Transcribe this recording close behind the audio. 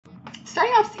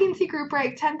Starting off CNC group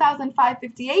break,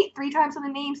 10,558, 3 times on the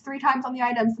names, 3 times on the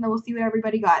items, and then we'll see what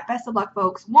everybody got. Best of luck,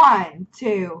 folks. 1,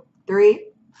 2, 3.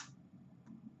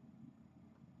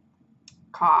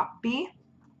 Copy.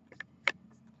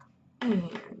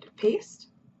 And paste.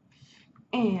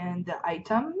 And the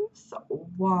items,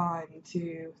 1,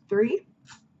 2, 3.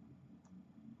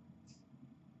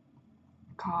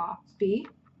 Copy.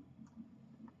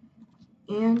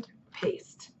 And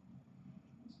paste.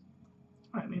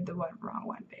 I made the wrong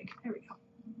one big. There we go.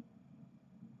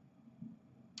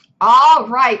 All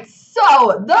right,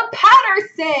 so the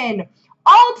Patterson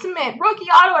Ultimate Rookie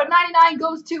Auto at 99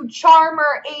 goes to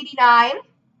Charmer 89.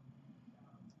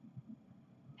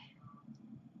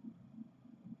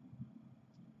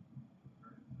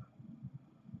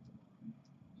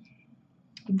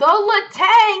 The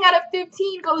Letang out of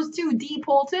 15 goes to D.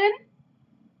 Polton.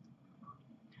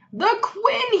 The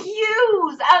Quinn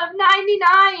Hughes out of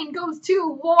 99 goes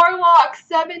to Warlock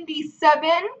 77.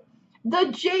 The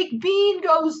Jake Bean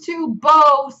goes to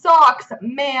Bo Sox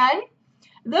Man.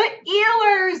 The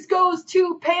Ehlers goes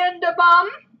to Panda Bum.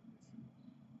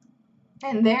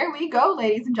 And there we go,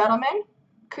 ladies and gentlemen.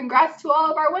 Congrats to all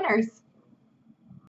of our winners.